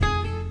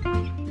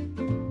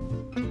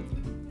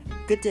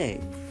Good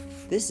day.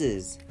 This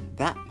is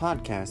That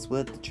Podcast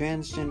with the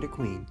Transgender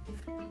Queen,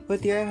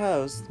 with your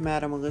host,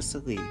 Madam Melissa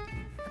Lee.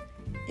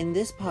 In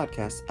this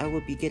podcast, I will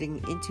be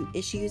getting into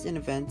issues and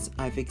events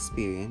I've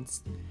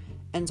experienced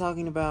and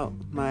talking about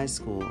my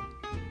school.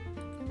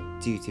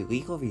 Due to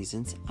legal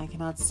reasons, I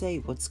cannot say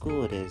what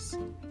school it is.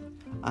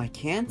 I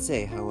can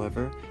say,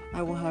 however,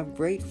 I will have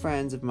great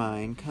friends of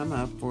mine come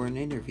up for an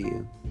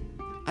interview.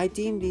 I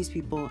deem these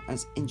people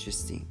as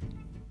interesting.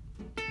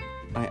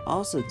 I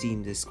also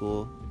deem this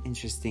school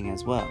interesting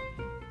as well.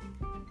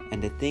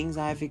 And the things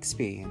I've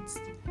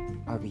experienced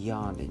are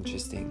beyond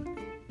interesting.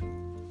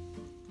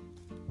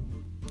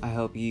 I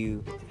hope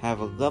you have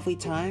a lovely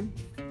time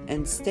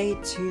and stay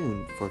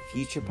tuned for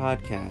future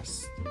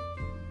podcasts.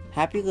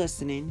 Happy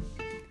listening.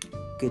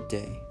 Good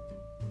day.